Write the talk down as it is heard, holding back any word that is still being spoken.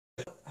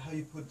how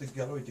you put the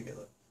gallery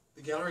together?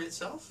 The gallery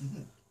itself?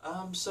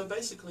 Mm-hmm. So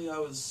basically I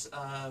was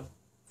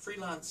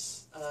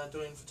freelance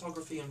doing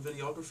photography and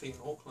videography in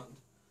Auckland.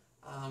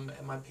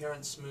 And my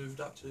parents moved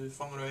up to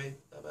Whangarei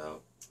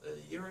about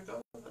a year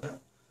ago.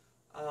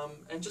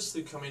 And just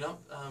through coming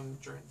up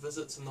during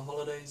visits and the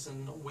holidays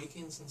and on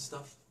weekends and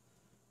stuff,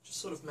 just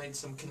sort of made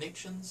some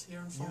connections here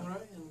in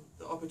Whangarei, and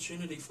the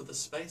opportunity for the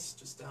space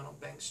just down on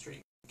Bank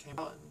Street came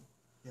out,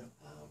 and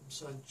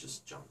so I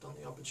just jumped on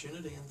the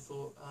opportunity and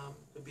thought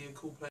it'd be a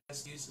cool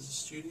place to use as a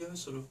studio,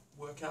 sort of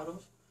work out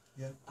of.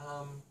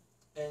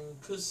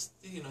 And because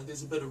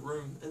there's a bit of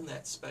room in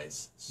that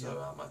space, so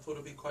I thought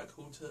it'd be quite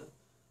cool to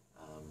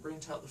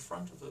rent out the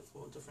front of it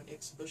for different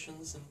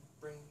exhibitions and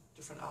bring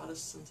different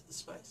artists into the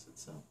space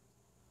itself.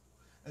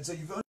 And so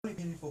you've only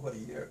been here for about a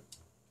year?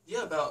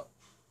 Yeah, about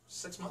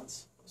 6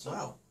 months. So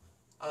wow.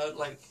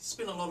 I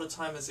spent a lot of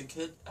time as a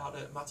kid out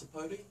at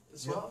Matapoti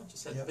as well,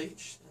 just at the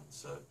beach, and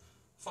so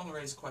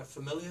Whangarei is quite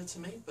familiar to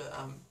me, but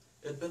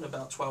it had been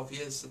about 12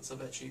 years since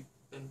I've actually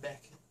been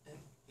back, and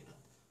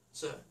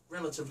so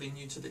relatively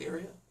new to the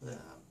area.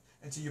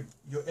 And so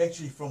you're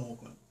actually from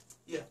Auckland?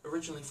 Yeah,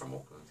 originally from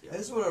Auckland. Yeah.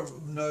 That's what I've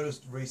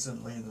noticed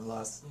recently in the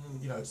last,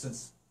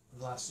 since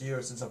last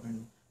year, since I've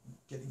been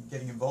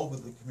getting involved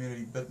with the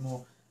community a bit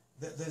more.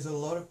 There's a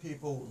lot of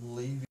people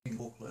leaving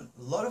Auckland,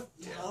 a lot of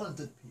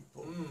talented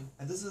people,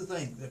 and this is the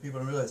thing that people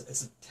don't realize,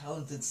 it's a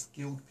talented,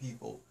 skilled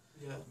people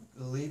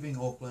leaving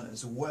Auckland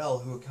as well,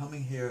 who are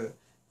coming here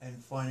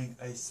and finding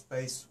a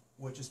space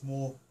which is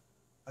more,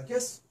 I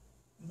guess,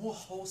 more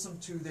wholesome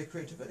to their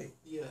creativity.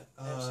 Yeah,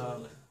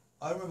 absolutely.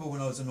 I remember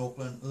when I was in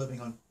Auckland,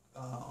 living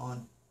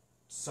on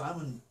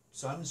Simon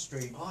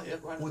Street. Oh yeah,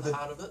 right in the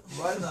heart of it.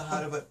 Right in the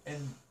heart of it,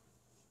 and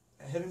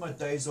having my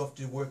days off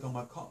to work on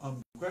my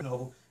graphic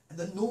novel. And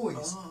the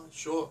noise. Oh,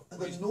 sure.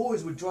 And the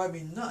noise would drive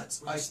me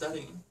nuts. Were you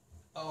studying?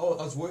 Oh,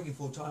 I was working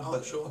full time,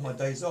 but on my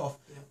days off,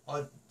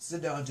 I'd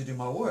sit down to do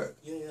my work.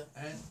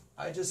 And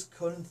I just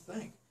couldn't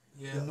think.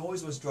 The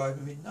noise was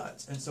driving me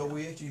nuts. And so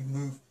we actually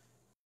moved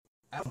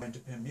out to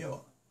Penmure.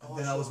 And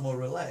then I was more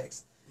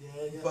relaxed.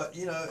 But,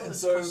 and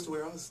so... close to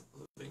where I was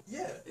living.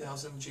 Yeah, I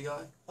was in GI.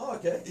 Oh,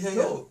 okay.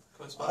 Cool.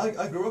 Close by.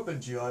 I grew up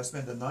in GI. I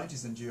spent the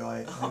 90s in GI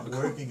and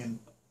working in,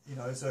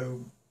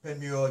 so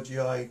Penmure,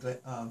 GI,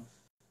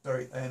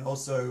 sorry, and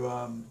also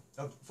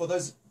for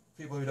those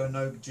people who don't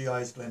know, GI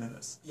is Glen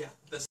Innes. Yeah,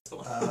 that's the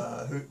one.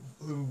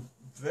 Who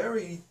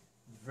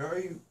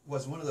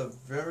was one of the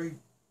very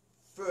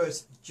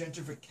first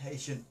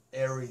gentrification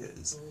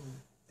areas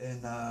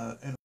in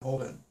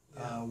Auckland,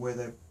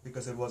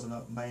 because it wasn't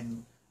a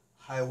main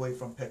highway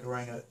from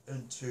Pekaranga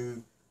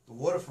into the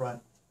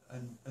waterfront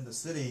in the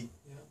city.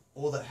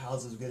 All the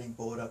houses were getting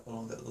bought up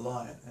along that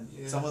line,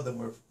 and some of them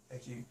were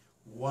actually.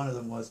 One of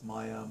them was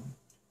my, if I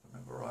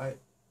remember right,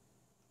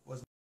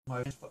 was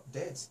my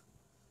dad's.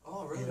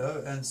 Oh, really?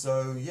 And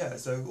so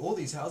so all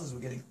these houses were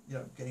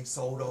getting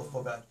sold off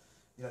for about,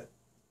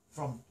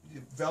 from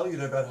valued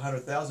at about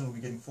 100,000, we were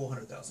getting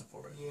 400,000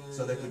 for it.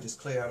 So they could just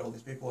clear out all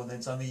these people, and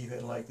then suddenly you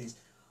had like these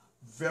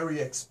very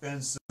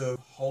expensive,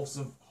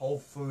 wholesome Whole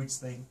Foods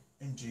thing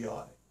in GI.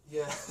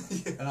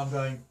 And I'm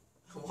going,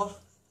 what?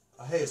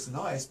 Hey, it's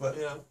nice, but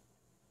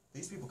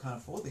these people can't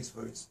afford these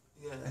foods.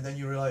 And then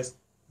you realize,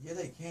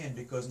 they can,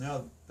 because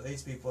now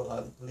these people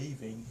are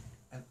leaving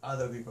and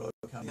other people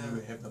are coming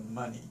who have the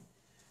money.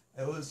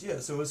 It was,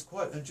 so it was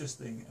quite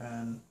interesting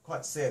and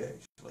quite sad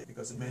actually,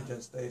 because it meant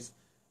that these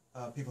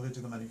people who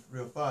took the money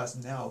real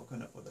fast now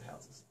couldn't afford the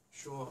houses.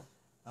 Sure.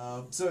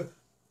 So,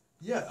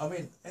 I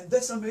mean, and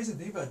that's the amazing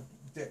thing about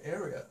the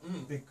area,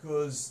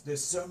 because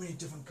there's so many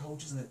different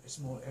cultures in a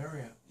small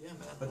area. Yeah,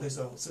 man. But there's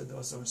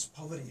so much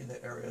poverty in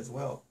that area as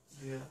well.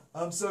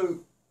 So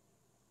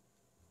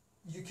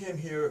you came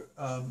here,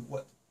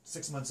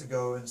 6 months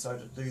ago and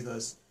decided to do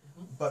this,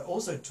 but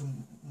also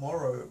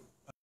tomorrow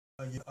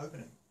you're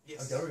opening,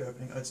 a gallery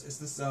opening. It's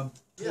this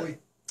Toy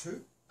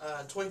 2?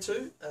 Toy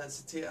 2, it's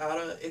a Te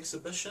Ara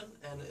exhibition,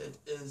 and it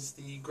is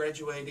the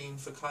graduating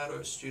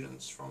Whakaaro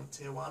students from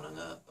Te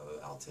Wānanga o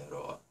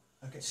Aotearoa.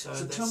 Okay, so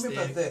tell me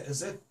about that.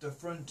 Is that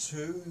different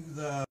to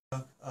the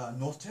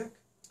North Tech?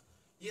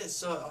 Yes,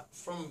 so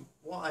from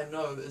what I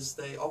know is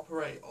they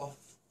operate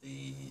off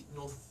the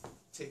North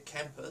Tech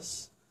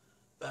campus,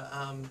 but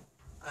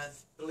I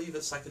believe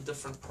it's like a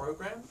different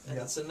program, and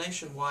it's a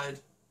nationwide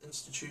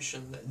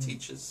institution that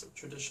teaches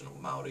traditional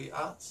Māori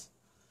arts.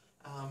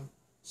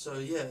 So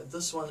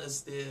this one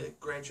is their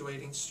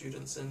graduating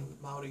students in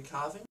Māori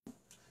carving.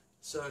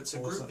 So it's a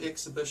group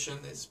exhibition.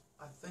 There's,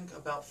 I think,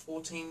 about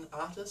 14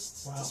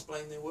 artists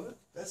displaying their work.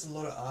 That's a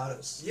lot of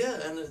artists. Yeah,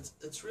 and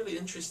it's really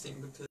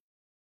interesting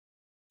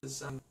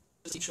because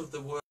each of the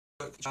work,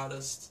 each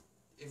artist,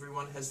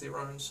 everyone has their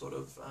own sort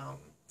of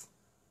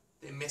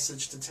their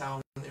message to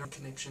tell and their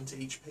connection to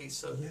each piece.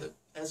 So that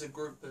as a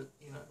group, it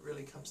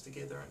really comes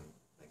together and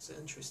makes an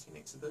interesting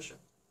exhibition.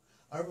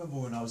 I remember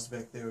when I was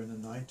back there in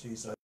the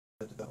 90s, I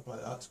did the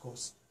applied arts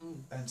course,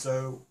 and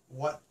so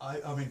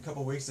I mean, a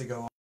couple of weeks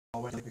ago I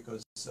went there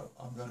because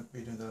I'm going to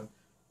be doing the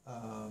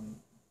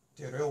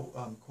Te Reo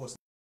course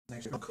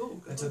next year. Oh,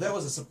 cool. And so that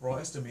was a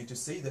surprise to me to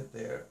see that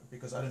there,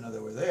 because I didn't know they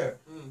were there.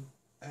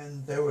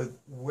 And they were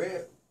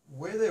where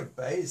they're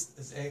based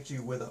is actually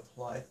where the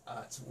applied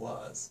arts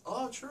was.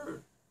 Oh,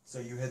 true. So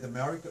you had the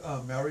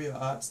Mario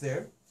arts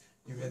there,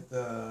 you had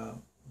the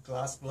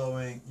glass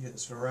blowing, you had the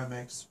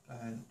ceramics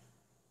and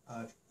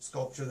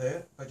sculpture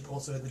there, but you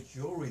also had the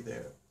jewelry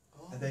there.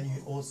 Oh. And then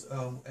you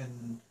also,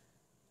 and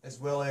as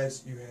well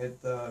as you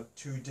had the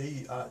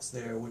 2D arts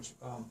there, which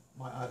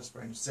my artist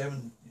friend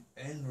Seven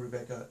and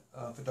Rebecca,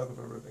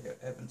 photographer Rebecca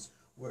Evans,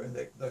 were in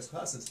those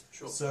classes.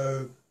 Sure.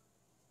 So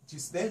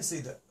to then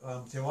see that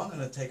Te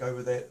Wangana take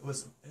over that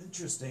was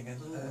interesting,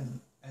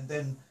 and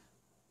then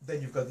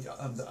you've got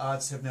the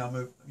arts have now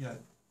moved, you know,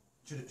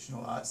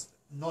 traditional arts,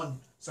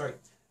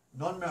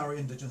 non-Maori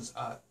indigenous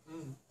art,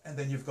 and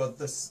then you've got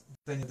this,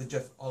 then you have the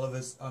Jeff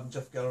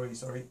Gallery,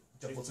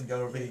 Jeff Wilson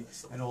Gallery,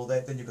 and all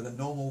that. Then you've got the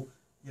normal,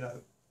 you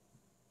know,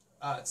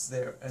 arts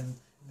there, and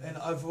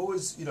I've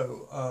always, you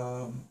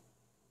know,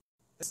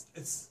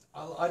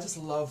 I just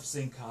love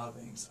seeing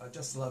carvings. I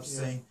just love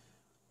seeing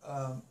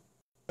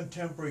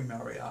contemporary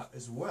Maori art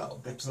as well,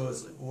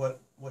 because what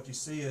you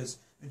see is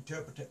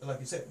like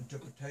you said,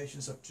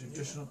 interpretations of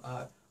traditional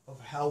art, of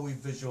how we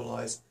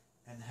visualize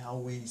and how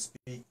we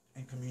speak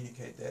and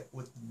communicate that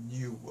with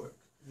new work.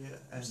 Yeah,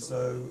 and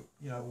so,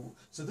 you know,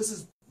 so this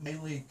is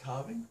mainly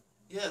carving.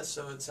 Yeah,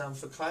 so it's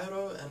for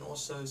Curator and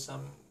also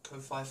some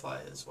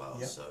ko-fi-fi as well.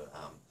 Yep. So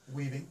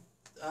Weaving.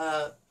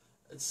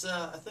 It's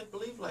I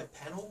believe like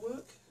panel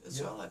work as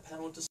well, like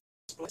panel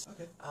displays.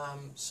 Okay.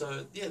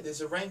 So yeah,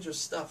 there's a range of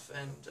stuff,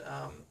 and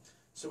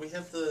so we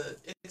have the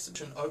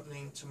exhibition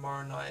opening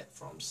tomorrow night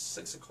from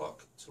 6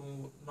 o'clock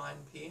till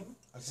 9 p.m.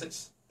 Okay.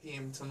 6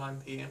 p.m. to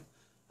 9 p.m.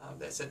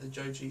 That's at the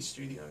Joji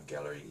Studio and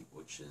Gallery,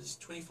 which is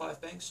 25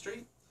 Bank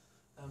Street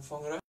in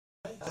Whangarei.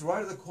 It's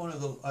right at the corner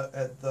of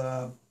at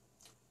the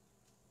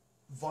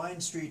Vine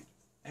Street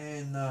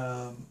and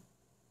I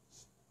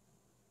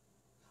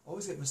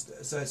always get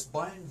so it's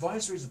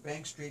Vine Street is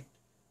Bank Street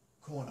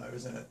corner,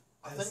 isn't it?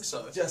 I think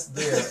so. Just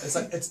there. It's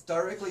like it's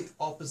directly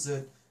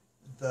opposite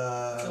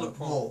the Killer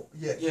Prawn. mall.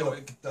 Yeah,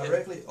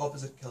 directly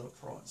opposite Killer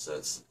Prawn. So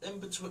it's in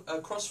between,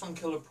 across from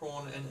Killer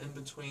Prawn, and in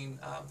between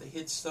the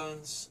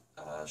Headstones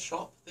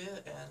shop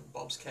there and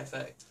Bob's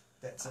Cafe.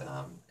 That's it.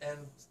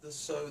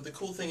 So the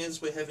cool thing is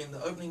we're having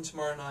the opening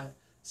tomorrow night,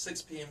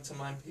 6 p.m. to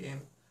 9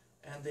 p.m.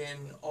 And then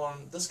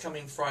on this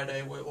coming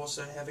Friday, we're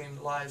also having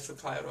live for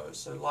Curator,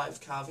 so live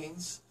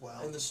carvings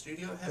in the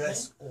studio happening.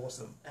 That's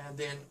awesome. And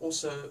then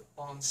also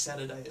on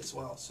Saturday as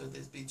well. So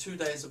there'll be 2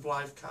 days of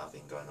live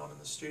carving going on in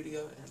the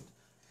studio, and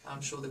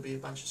I'm sure there'll be a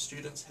bunch of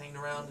students hanging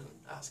around and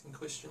asking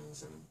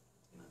questions and,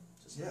 you know,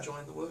 just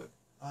enjoying the work.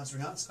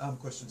 Answering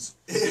questions.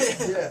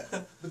 Yeah.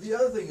 But the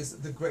other thing is,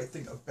 the great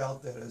thing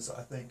about that is,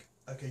 I think,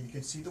 okay, you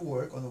can see the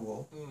work on the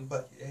wall,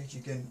 but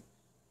you can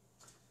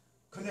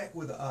connect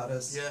with the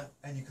artist,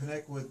 and you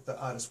connect with the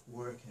artist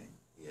working.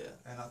 Yeah.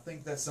 And I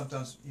think that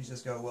sometimes you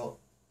just go, well,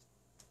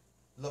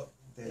 look,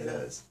 there it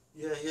is.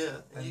 Yeah,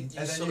 yeah. And you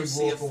then sort you of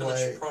see a walk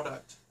finished away,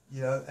 product.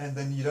 You know, and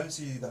then you don't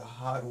see the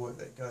hard work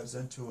that goes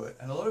into it.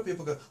 And a lot of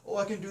people go, oh,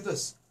 I can do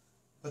this.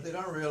 But they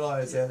don't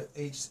realize that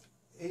each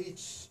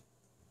piece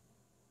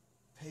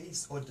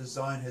or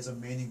design has a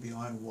meaning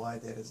behind why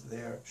that is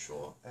there.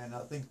 Sure. And I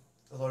think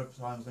a lot of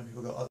times when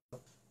people go, oh,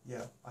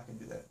 yeah, I can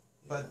do that.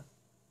 But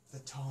the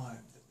time,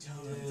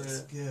 the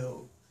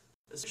skill.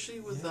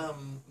 Especially with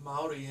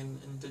Maori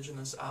and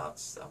indigenous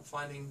arts, I'm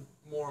finding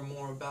more and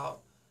more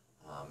about,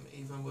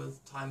 even with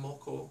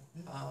taimoko,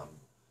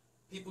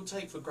 people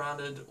take for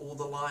granted all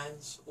the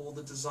lines, all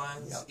the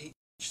designs,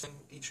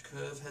 each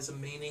curve has a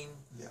meaning,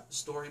 a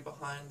story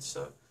behind.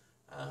 So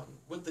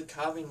with the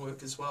carving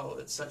work as well,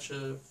 it's such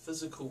a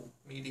physical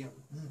medium.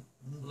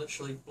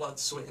 Literally blood,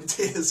 sweat and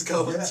tears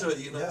go into it,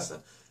 you know.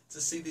 So to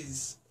see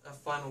these a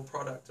final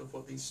product of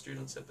what these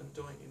students have been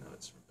doing, you know,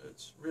 it's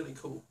really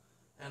cool.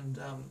 And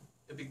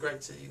it'd be great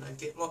to, you know,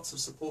 get lots of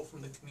support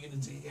from the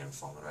community here in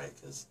Whangarei,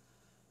 because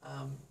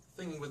the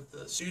thing with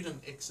the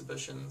student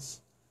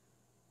exhibitions,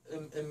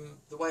 in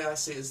the way I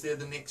see it, is they're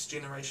the next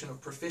generation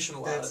of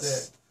professional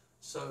artists.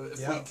 So if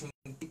we can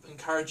keep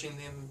encouraging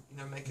them, you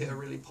know, make it a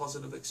really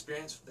positive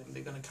experience for them,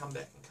 they're going to come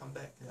back and come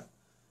back. Yeah.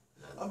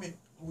 I mean,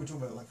 we're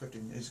talking about like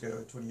 15 years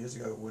ago, 20 years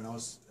ago when I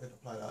was at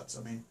Applied Arts.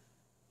 I mean,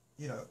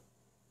 you know,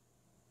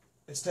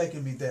 it's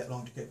taken me that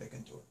long to get back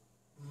into it.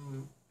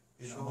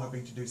 You know, I'm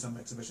hoping to do some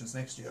exhibitions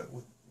next year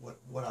with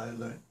what I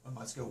learned on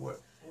my skill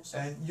work. Awesome.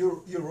 And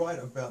you're right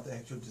about the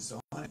actual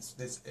designs.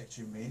 There's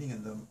actually meaning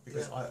in them,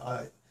 because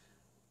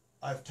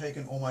I've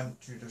taken all my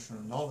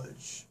traditional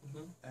knowledge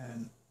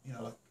and, you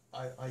know, like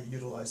I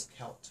utilize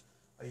Celt,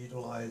 I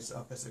utilize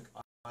Pacific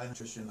Island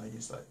nutrition, I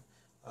use like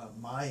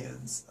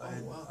Mayans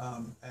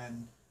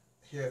and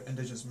here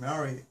indigenous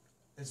Maori,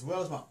 as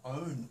well as my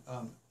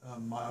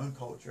own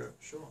culture.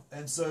 Sure.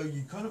 And so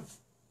you kind of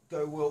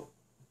go, well,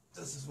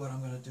 this is what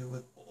I'm going to do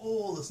with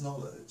all this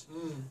knowledge.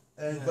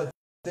 But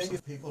then you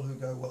have people who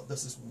go, well,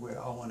 this is where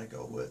I want to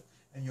go with.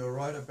 And you're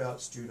right about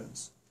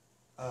students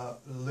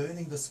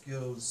learning the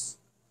skills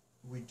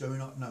we do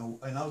not know.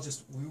 And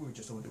we were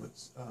just talking with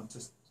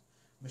just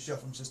Michelle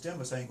from System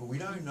was saying, well, we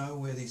don't know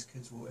where these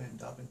kids will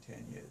end up in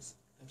 10 years.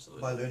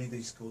 Absolutely. By learning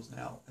these skills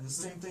now. And the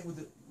same thing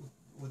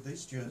with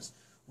these students.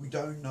 We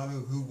don't know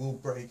who will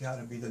break out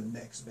and be the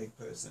next big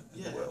person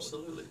in the world.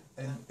 Absolutely.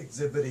 And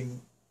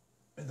exhibiting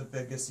in the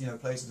biggest,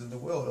 places in the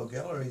world or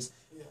galleries.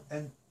 Yeah.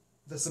 And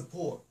the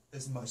support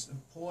is most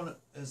important,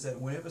 is that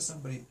whenever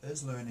somebody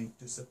is learning,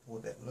 to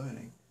support that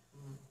learning.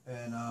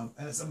 And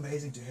it's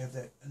amazing to have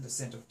that in the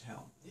centre of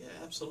town. Yeah,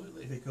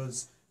 absolutely.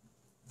 Because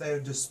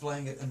they're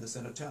displaying it in the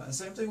centre of town. And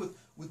same thing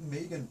with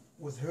Megan,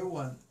 with her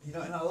one,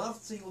 and I love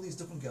seeing all these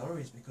different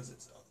galleries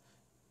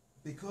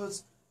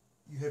because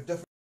you have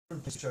different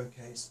places to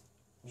showcase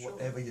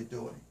whatever you're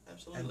doing.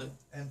 Absolutely.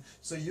 And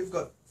so you've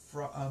got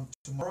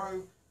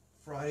tomorrow,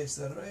 Friday,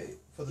 Saturday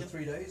for the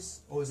 3 days,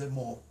 or is there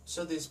more?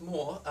 So there's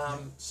more.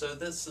 So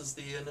this is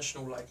the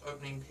initial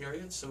opening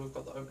period. So we've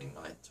got the opening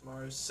night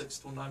tomorrow, 6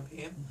 till 9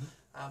 p.m.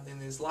 Then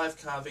there's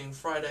live carving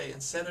Friday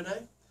and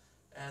Saturday,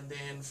 and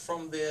then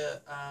from there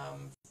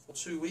for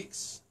 2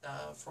 weeks,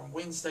 from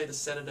Wednesday to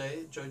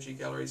Saturday, Joji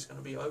Gallery is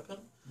going to be open,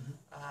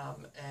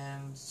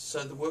 and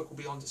so the work will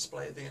be on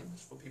display then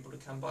for people to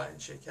come by and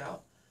check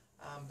out.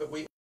 But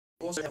we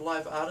also have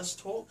live artist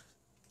talk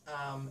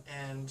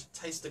and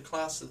taster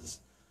classes.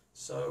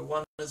 So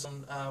one is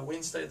on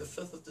Wednesday the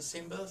 5th of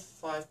December,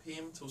 5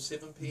 p.m. till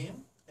 7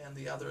 p.m. and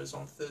the other is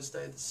on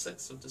Thursday the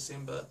 6th of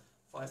December,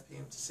 5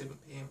 p.m. to 7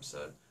 p.m.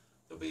 So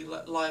there'll be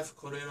live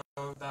Curator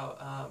about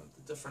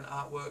the different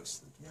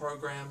artworks, the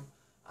program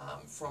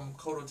from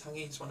Curator.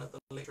 He's one of the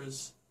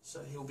lecturers,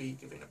 so he'll be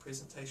giving a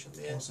presentation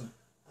there. Awesome.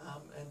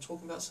 And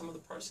talking about some of the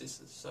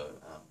processes. So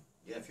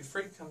if you're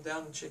free, come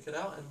down and check it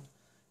out, and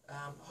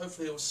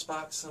hopefully it will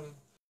spark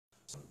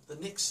the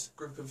next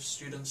group of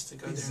students to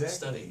go there and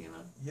study,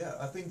 Yeah,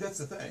 I think that's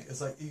the thing.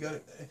 It's like,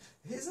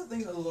 here's the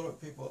thing that a lot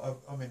of people,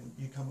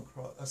 you come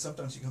across,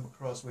 sometimes you come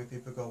across where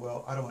people go,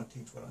 well, I don't want to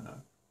teach what I know.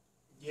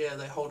 Yeah,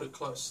 they hold it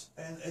close.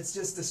 And it's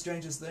just the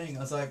strangest thing. I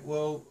was like,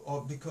 well,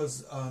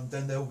 because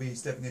then they'll be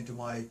stepping into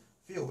my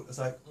field. It's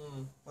like,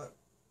 but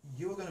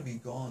you're going to be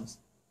gone.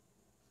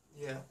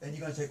 Yeah. And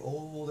you're going to take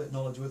all that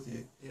knowledge with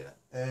you. Yeah.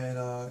 And,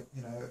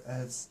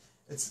 and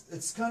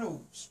it's kind of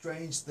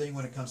strange thing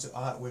when it comes to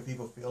art where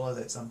people feel like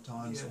that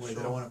sometimes, where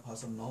they don't want to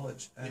pass on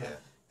knowledge. And,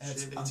 and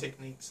share their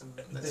techniques and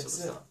that sort of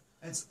stuff.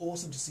 And it's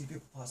awesome to see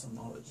people pass on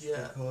knowledge.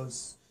 Yeah.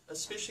 Because...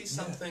 especially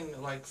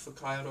something like for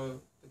Curator,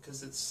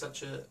 because it's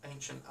such an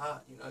ancient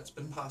art, it's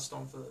been passed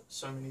on for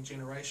so many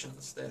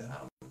generations that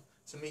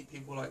to meet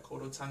people like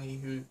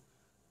Korotangi who,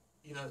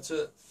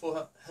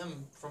 for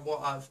him, from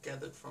what I've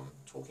gathered from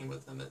talking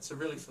with him, it's a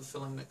really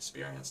fulfilling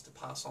experience to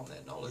pass on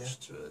that knowledge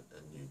to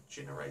a new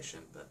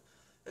generation. But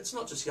it's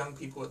not just young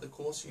people at the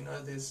course,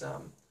 there's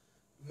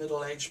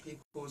middle-aged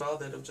people as well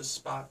that have just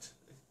sparked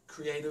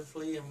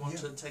creatively and want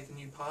to take a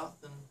new path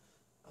and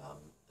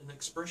an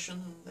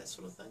expression and that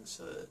sort of thing.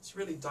 So it's a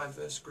really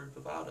diverse group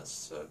of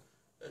artists. So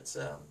it's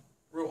a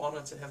real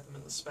honour to have them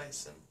in the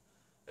space, and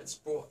it's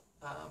brought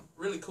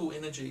really cool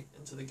energy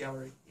into the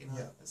gallery.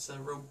 It's a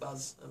real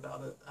buzz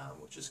about it,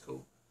 which is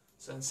cool.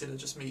 So instead of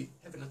just me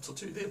having a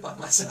tattoo there by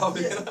myself,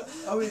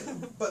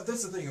 but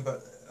that's the thing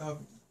about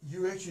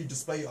you actually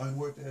display your own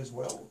work there as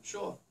well.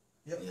 Sure.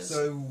 Yep. Yes.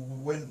 So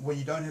when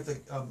you don't have the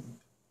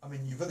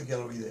you've got the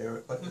gallery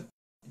there, but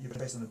you're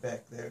based in the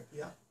back there.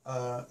 Yeah.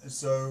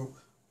 So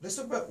let's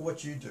talk about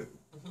what you do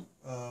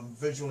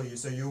visually.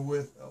 So you're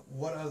with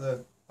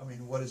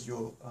what is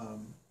your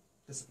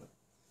discipline?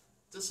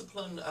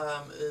 Discipline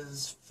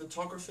is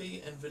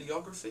photography and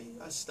videography.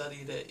 I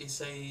studied at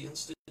SAE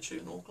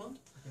Institute in Auckland.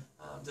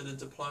 Did a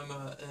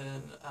diploma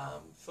in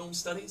film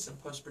studies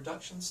and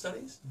post-production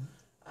studies.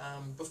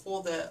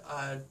 Before that,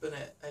 I'd been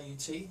at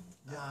AUT.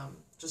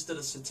 Just did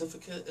a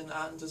certificate in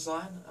art and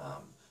design.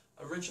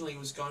 Originally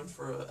was going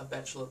for a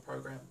bachelor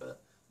program,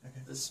 but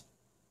this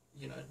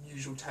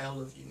usual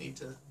tale of you need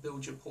to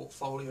build your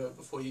portfolio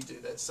before you do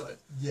that. So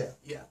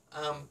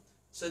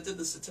so I did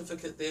the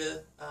certificate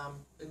there,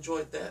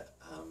 enjoyed that,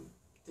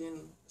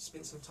 then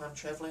spent some time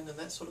travelling and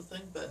that sort of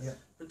thing, but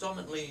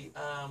predominantly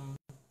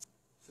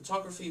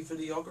photography,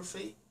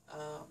 videography,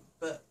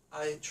 but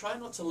I try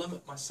not to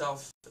limit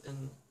myself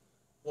in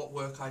what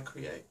work I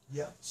create.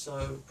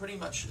 So pretty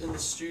much in the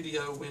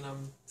studio when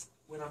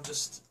I'm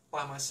just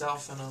by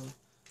myself and I'm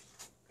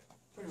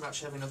pretty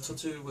much having a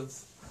tattoo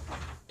with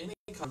any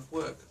kind of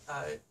work,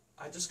 I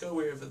just go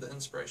wherever the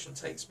inspiration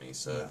takes me.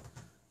 So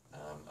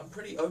I'm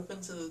pretty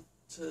open to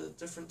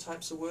different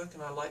types of work,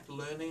 and I like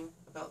learning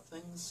about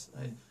things.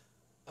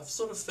 I've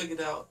sort of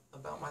figured out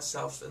about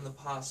myself in the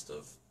past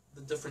of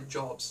the different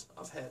jobs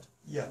I've had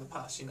in the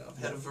past. I've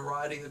had a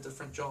variety of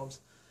different jobs,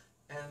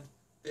 and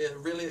they're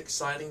really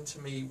exciting to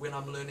me when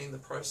I'm learning the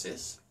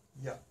process.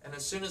 And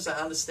as soon as I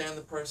understand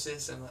the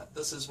process and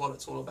this is what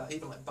it's all about,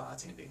 even like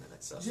bartending and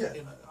that stuff,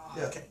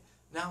 okay,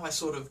 now I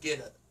sort of get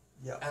it.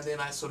 And then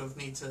I sort of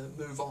need to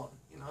move on,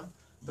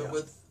 But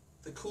with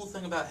the cool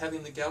thing about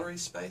having the gallery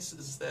space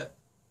is that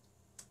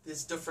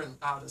there's different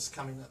artists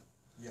coming in.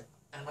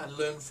 And I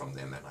learn from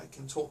them and I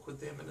can talk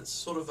with them, and it's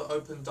sort of an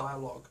open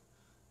dialogue.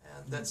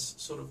 and that's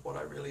sort of what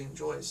I really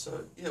enjoy.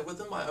 So yeah,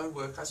 within my own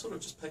work, I sort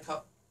of just pick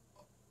up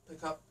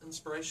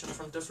inspiration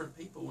from different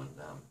people and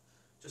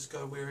just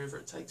go wherever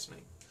it takes me.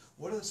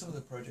 What are some of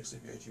the projects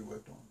that you actually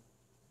worked on?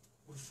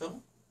 With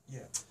film?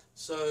 Yeah.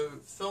 So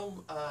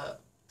film,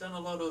 done a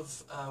lot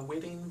of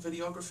wedding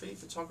videography,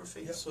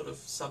 photography, sort of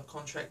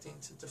subcontracting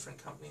to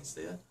different companies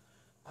there.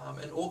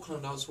 In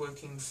Auckland, I was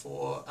working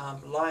for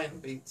Lion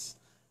Beats,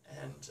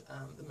 and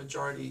the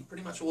majority,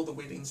 pretty much all the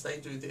weddings they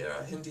do there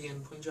are Hindi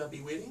and Punjabi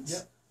weddings.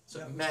 Yeah.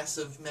 So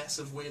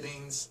massive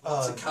weddings,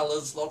 lots of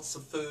colours, lots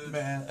of food.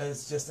 Man,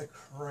 it's just a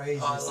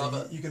crazy. I love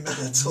it. You can make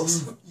It's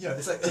awesome. Yeah,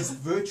 it's like this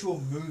virtual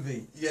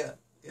movie. Yeah.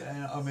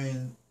 And I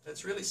mean,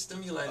 it's really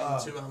stimulating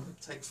to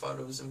take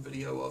photos and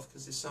video of,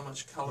 because there's so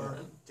much colour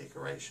and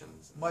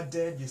decorations. My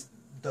dad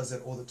does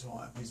it all the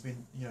time. He's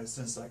been,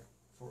 since like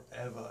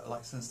forever,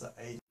 like since the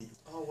 80s.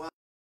 Oh wow.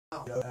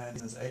 And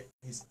he's in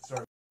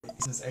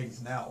his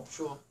 80s now.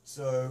 Sure.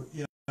 So,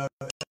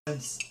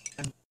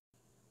 and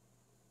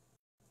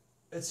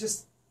it's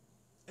just,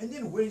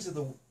 Indian weddings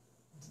are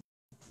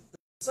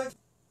it's like,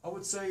 I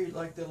would say,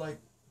 like, they're like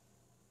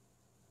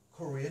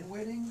Korean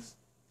weddings.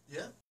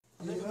 Yeah.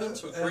 I've never been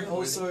to a Korean and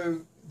also,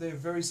 wedding. they're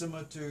very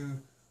similar to,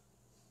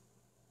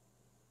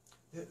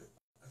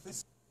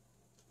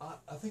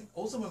 I think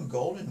also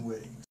Mongolian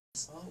weddings.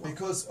 Oh, wow.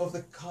 Because of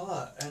the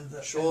colour and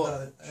the,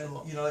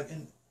 like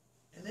in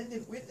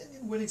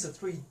Indian weddings are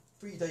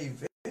three-day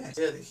events.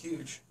 Yeah, they're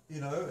huge.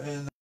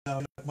 And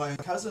my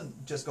cousin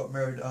just got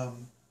married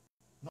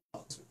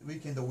not this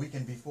weekend, the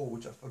weekend before,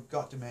 which I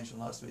forgot to mention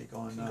last week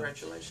on.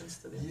 Congratulations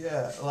to them.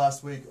 Yeah,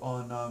 last week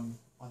on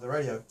the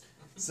radio.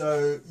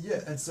 So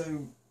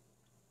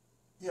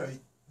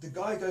the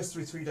guy goes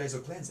through 3 days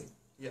of cleansing.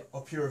 Yeah.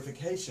 Of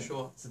purification.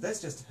 Sure. So that's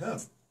just him.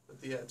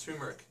 With the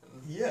turmeric.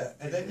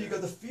 And then you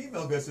got the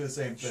female goes through the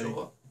same thing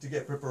to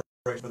get preparation.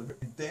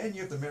 But then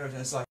you have the marriage,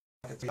 and it's like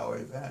a 3-hour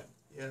event.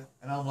 Yeah.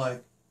 And I'm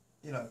like,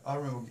 I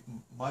remember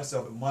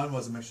myself, mine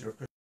was a mixture of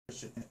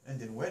Christian and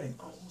Indian wedding.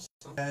 Oh,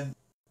 awesome. And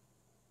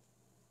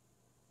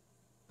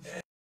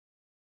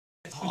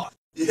it's hot.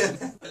 Yeah.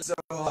 It's so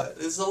hot.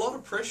 There's a lot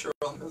of pressure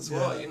on them as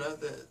well,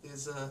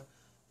 there's a...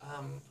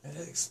 and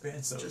it's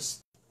expensive.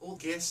 Just all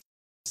guests,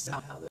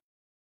 how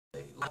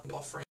they like the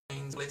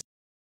offerings, blessings.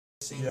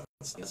 Yeah.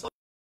 It's a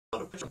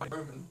lot of pressure on the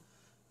groom, and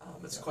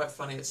it's quite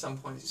funny at some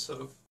point you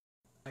sort of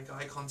make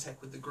eye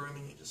contact with the groom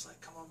and you're just like,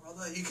 come on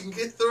brother, you can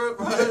get through it,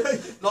 bro.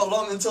 Not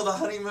long until the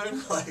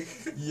honeymoon, like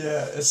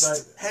it's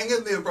like hang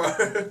in there,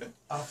 bro.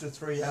 After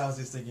 3 hours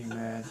he's thinking,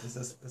 man, is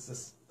this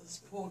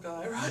this poor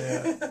guy, right?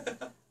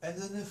 Yeah. And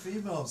then the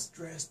females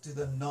dressed to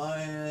the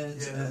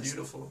nines, and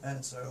beautiful, and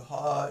it's so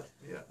hot,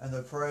 and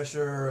the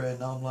pressure,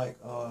 and I'm like,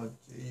 oh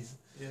jeez,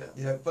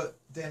 but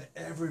then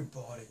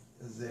everybody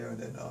is there in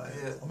their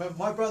nines. I mean,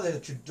 my brother had a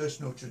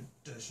traditional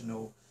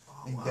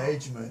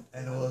engagement,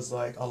 and it was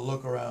like, I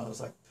look around, it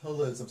was like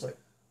pillars. I was like,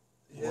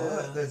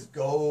 what? There's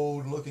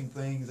gold looking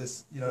things,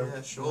 there's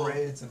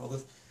reds and all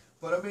this.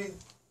 But I mean,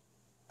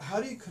 how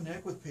do you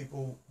connect with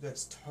people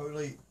that's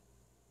totally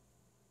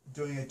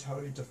doing a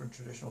totally different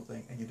traditional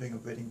thing, and you're doing a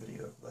wedding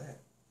video for that?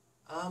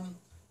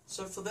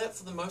 So for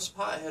the most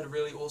part, I had a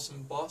really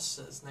awesome boss.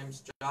 His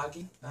name's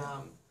Joji,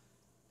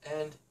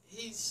 and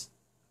he's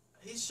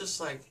just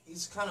like,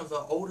 he's kind of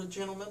an older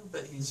gentleman,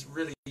 but he's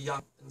really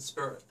young in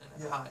spirit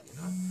and at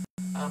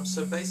heart,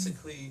 So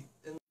basically,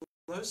 in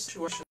those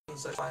situations,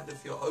 I find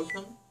if you're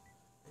open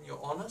and you're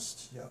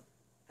honest,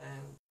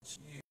 and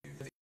you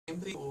have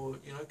empathy or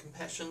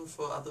compassion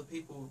for other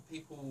people,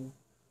 people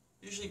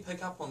usually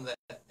pick up on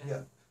that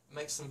and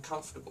makes them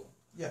comfortable.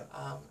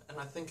 And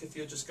I think if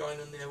you're just going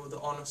in there with an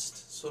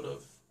honest sort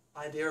of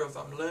idea of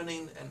I'm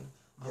learning and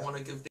I want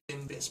to give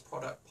them the best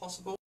product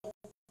possible,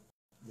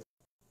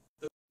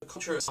 the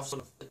culture itself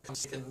sort of becomes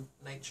second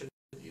nature.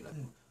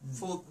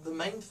 For the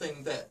main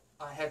thing that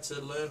I had to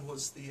learn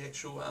was the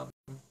actual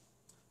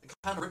the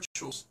kind of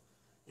rituals.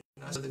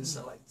 So there's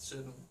like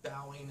certain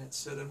bowing at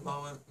certain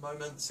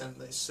moments, and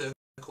there's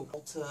circle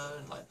altar,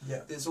 and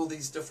there's all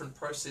these different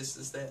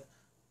processes that,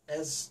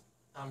 as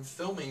I'm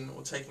filming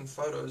or taking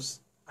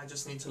photos, I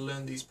just need to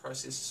learn these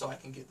processes so I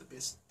can get the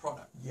best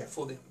product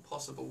for them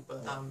possible.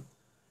 But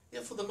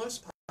for the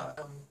most part,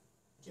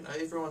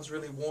 everyone's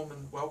really warm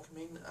and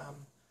welcoming.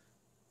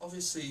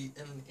 Obviously,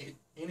 in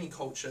any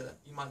culture,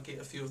 you might get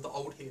a few of the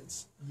old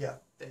heads.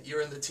 That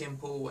you're in the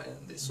temple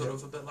and they're sort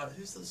of a bit like,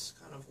 who's this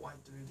kind of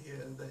white dude here?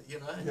 That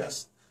and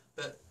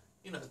but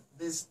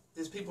there's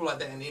people like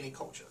that in any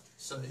culture.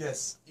 So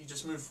you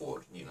just move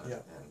forward,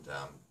 And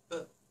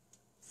but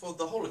for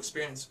the whole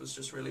experience was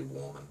just really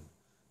warm and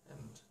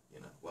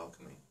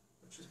welcoming,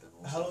 which has been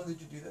awesome. How long did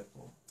you do that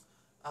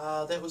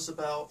for? That was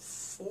about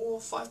 4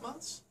 or 5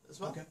 months as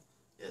well. Okay.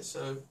 Yeah,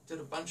 so did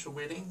a bunch of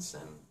weddings,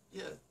 and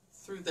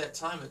through that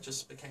time it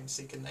just became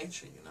second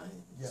nature,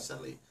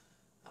 Suddenly,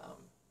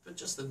 but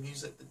just the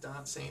music, the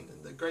dancing,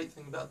 and the great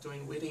thing about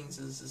doing weddings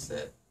is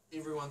that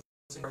everyone's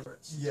in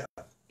spirits.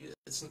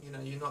 It's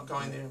you're not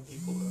going there and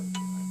people are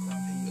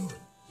grumpy or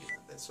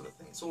that sort of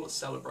thing. It's all a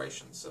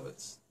celebration, so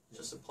it's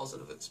just a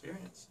positive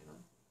experience,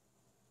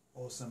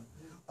 Awesome.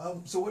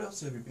 So what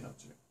else have you been up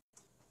to?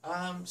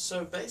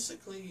 So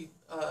basically,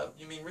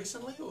 you mean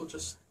recently or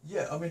just?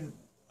 Yeah, I mean,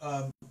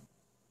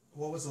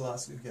 what was the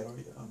last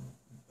gallery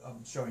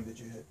showing that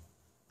you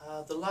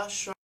had? The last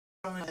show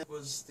I had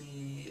was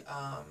the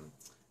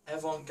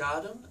Avant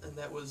Garden, and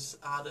that was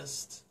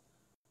artist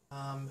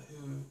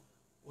who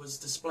was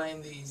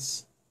displaying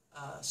these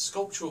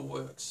sculptural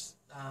works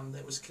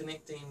that was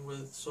connecting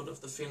with sort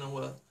of the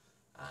whenua,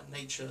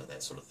 nature,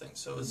 that sort of thing.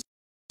 So it was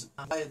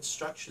layered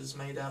structures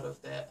made out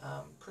of that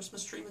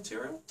Christmas tree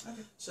material.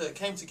 Okay. So it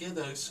came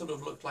together. It sort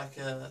of looked like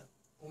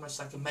almost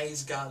like a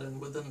maze garden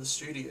within the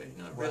studio.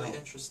 You know, really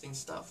interesting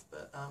stuff.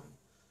 But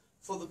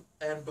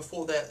and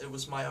before that, it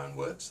was my own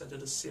works. I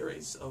did a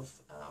series of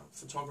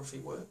photography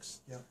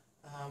works. Yeah.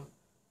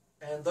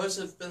 And those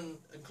have been,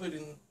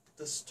 including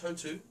this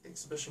Totu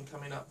exhibition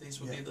coming up. These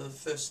will be the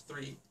first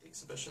 3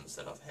 exhibitions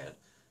that I've had,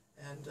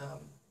 and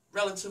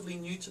relatively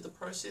new to the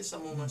process.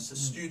 I'm almost a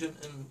student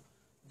in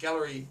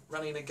gallery,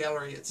 running a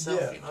gallery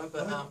itself, you know.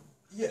 But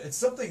yeah, it's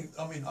something.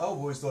 I mean, I've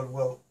always thought,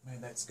 well,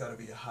 man, that's got to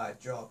be a hard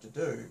job to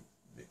do,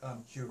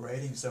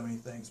 curating so many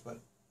things. But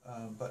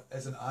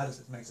as an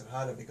artist, it makes it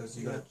harder because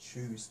you got to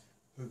choose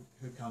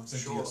who comes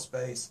into your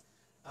space.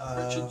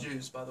 Richard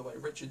Hughes, by the way.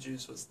 Richard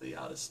Hughes was the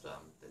artist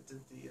that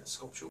did the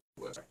sculptural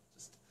work.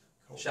 Just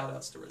cool. Shout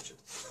outs to Richard.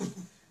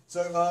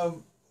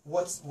 So,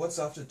 what's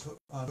after Toy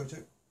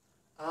 2?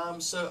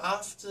 So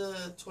after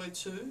Toy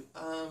 2,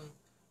 I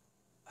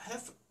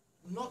have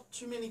not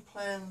too many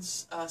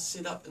plans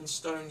set up in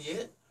stone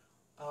yet.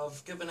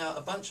 I've given out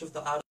a bunch of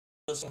the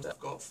artists I've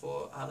got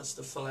for artists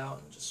to fill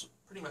out and just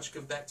pretty much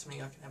give back to me.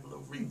 I can have a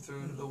little read through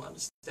and a little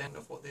understanding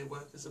of what their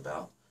work is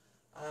about.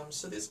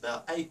 So there's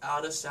about 8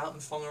 artists out in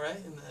Whangarei,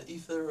 in the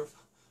ether of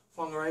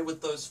Whangarei,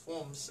 with those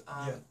forms.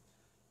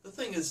 The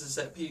thing is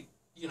that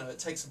you know, it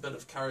takes a bit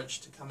of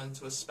courage to come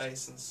into a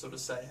space and sort of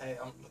say, hey,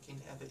 I'm looking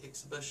to have an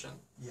exhibition.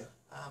 Yeah.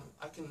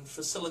 I can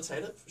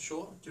facilitate it for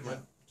sure, do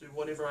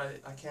whatever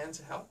I can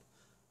to help.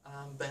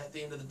 But at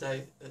the end of the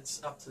day,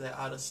 it's up to that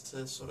artist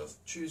to sort of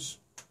choose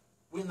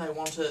when they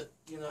want it,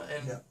 you know,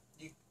 and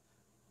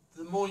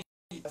the more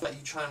you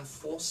try and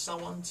force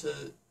someone to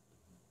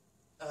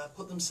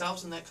put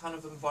themselves in that kind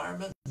of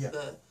environment,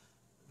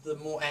 the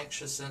more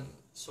anxious and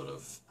sort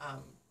of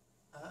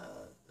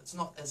it's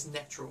not as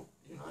natural,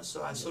 you know.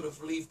 So I sort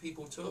of leave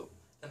people to it,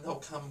 and they'll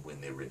come when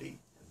they're ready.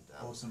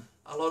 And awesome.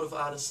 A lot of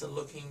artists are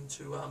looking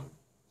to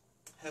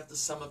have the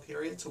summer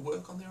period to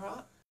work on their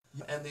art,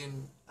 and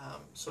then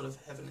sort of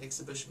have an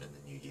exhibition in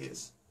the New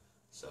Year's.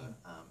 So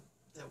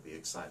that'll be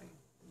exciting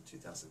in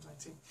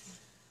 2019.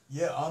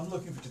 Yeah, I'm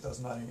looking for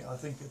 2019. I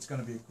think it's going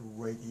to be a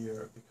great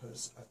year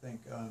because I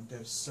think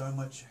there's so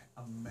much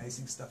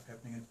amazing stuff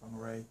happening in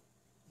Whangarei.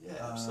 Yeah,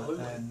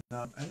 absolutely. And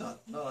not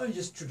only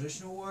just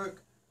traditional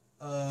work,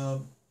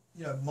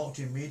 you know,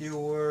 multimedia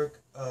work,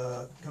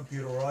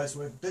 computerized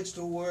work,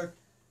 digital work,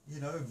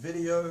 you know,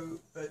 video.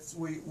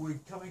 We're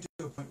coming to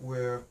a point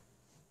where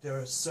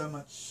there is so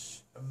much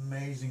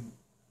amazing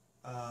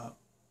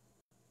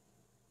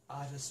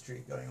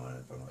artistry going on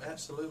in Whangarei.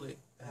 Absolutely.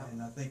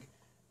 And I think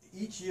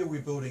each year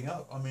we're building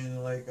up. I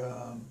mean, like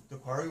the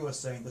Quarry was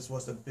saying, this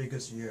was the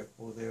biggest year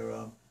for their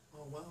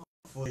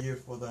for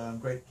the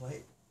Great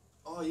Plate.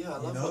 Oh yeah, I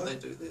love what they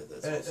do there.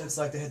 That's awesome. It's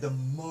like they had the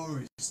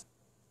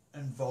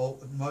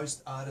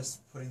most artists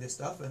putting their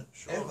stuff in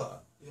ever.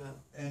 Yeah.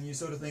 And you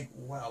sort of think,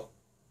 wow,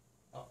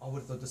 I would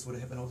have thought this would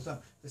have happened all the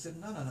time. They said,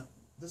 no,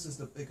 this is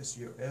the biggest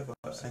year ever.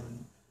 Absolutely.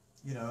 And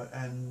you know,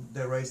 and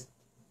they raised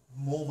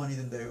more money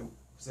than they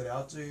set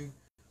out to,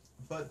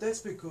 but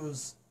that's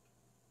because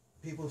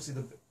people see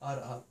the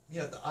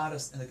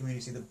artists in the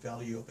community see the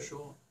value of it.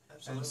 Sure,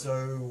 absolutely. And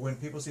so when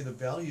people see the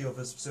value of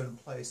a certain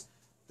place,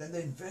 then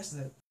they invest in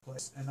that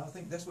place. And I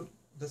think that's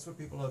what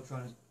people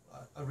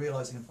are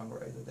realizing in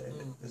Whangarei,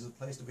 that there's a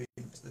place to be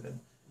invested in.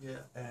 Yeah.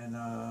 And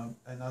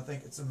I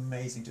think it's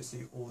amazing to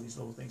see all these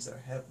little things that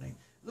are happening,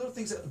 little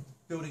things that are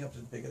building up to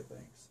bigger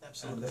things.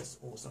 Absolutely. And that's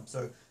awesome.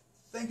 So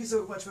thank you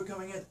so much for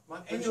coming in.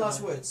 Any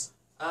last words?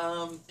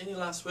 Any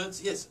last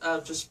words? Yes.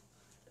 Just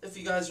if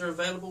you guys are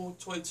available,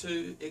 Toy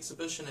 2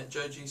 exhibition at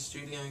Joji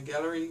Studio and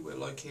Gallery. We're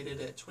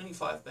located at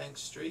 25 Bank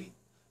Street,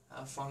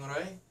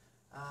 Whangarei.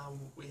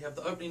 We have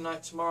the opening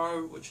night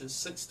tomorrow, which is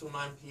 6 till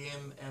 9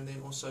 p.m, and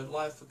then also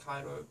live for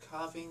Cairo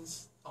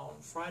carvings on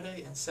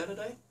Friday and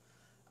Saturday.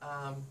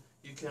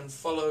 You can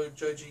follow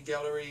Joji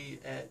Gallery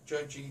at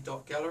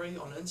joji.gallery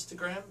on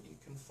Instagram. You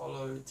can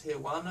follow Te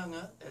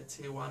Wānanga at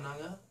Te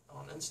Wānanga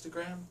on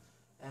Instagram,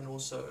 and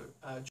also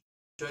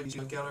Joji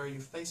Gallery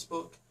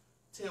Facebook,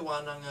 Te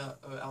Wānanga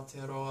o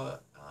Aotearoa,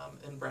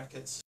 in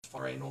brackets,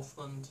 Whangarei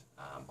Northland,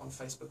 on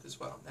Facebook as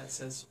well. That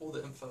says all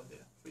the info there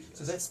for you guys.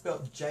 So that's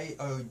spelled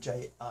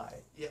J-O-J-I?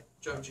 Yeah,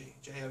 Joji,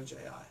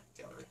 J-O-J-I,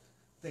 Gallery.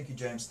 Thank you,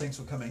 James. Thanks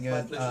for coming in.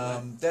 My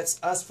pleasure,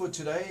 that's us for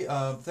today.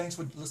 Thanks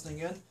for listening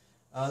in.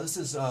 This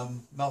is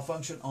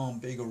Malfunction on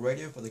Beagle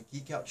Radio for the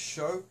GeekOut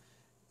show.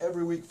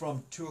 Every week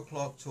from 2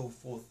 o'clock till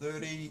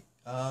 4:30.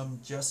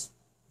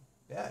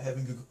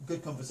 Having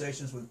good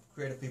conversations with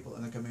creative people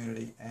in the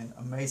community and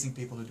amazing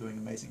people who are doing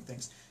amazing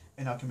things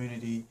in our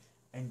community.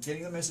 and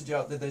getting the message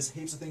out that there's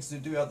heaps of things to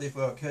do out there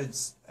for our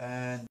kids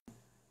and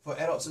for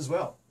adults as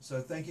well.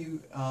 So thank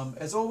you.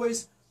 As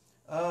always,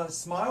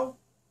 smile,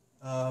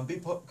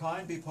 be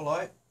kind, be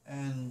polite,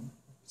 and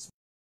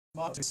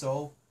smile to your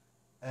soul.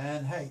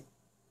 And hey,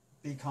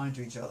 be kind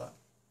to each other.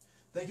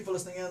 Thank you for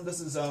listening in. This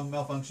is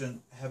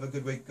Malfunction. Have a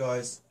good week,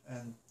 guys.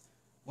 And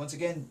once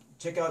again,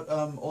 check out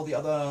all the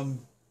other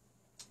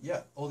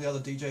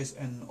DJs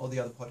and all the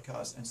other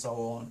podcasts and so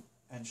on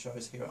and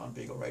shows here on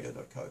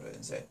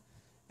beagleradio.co.nz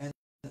and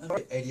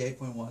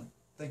 88.1.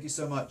 Thank you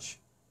so much.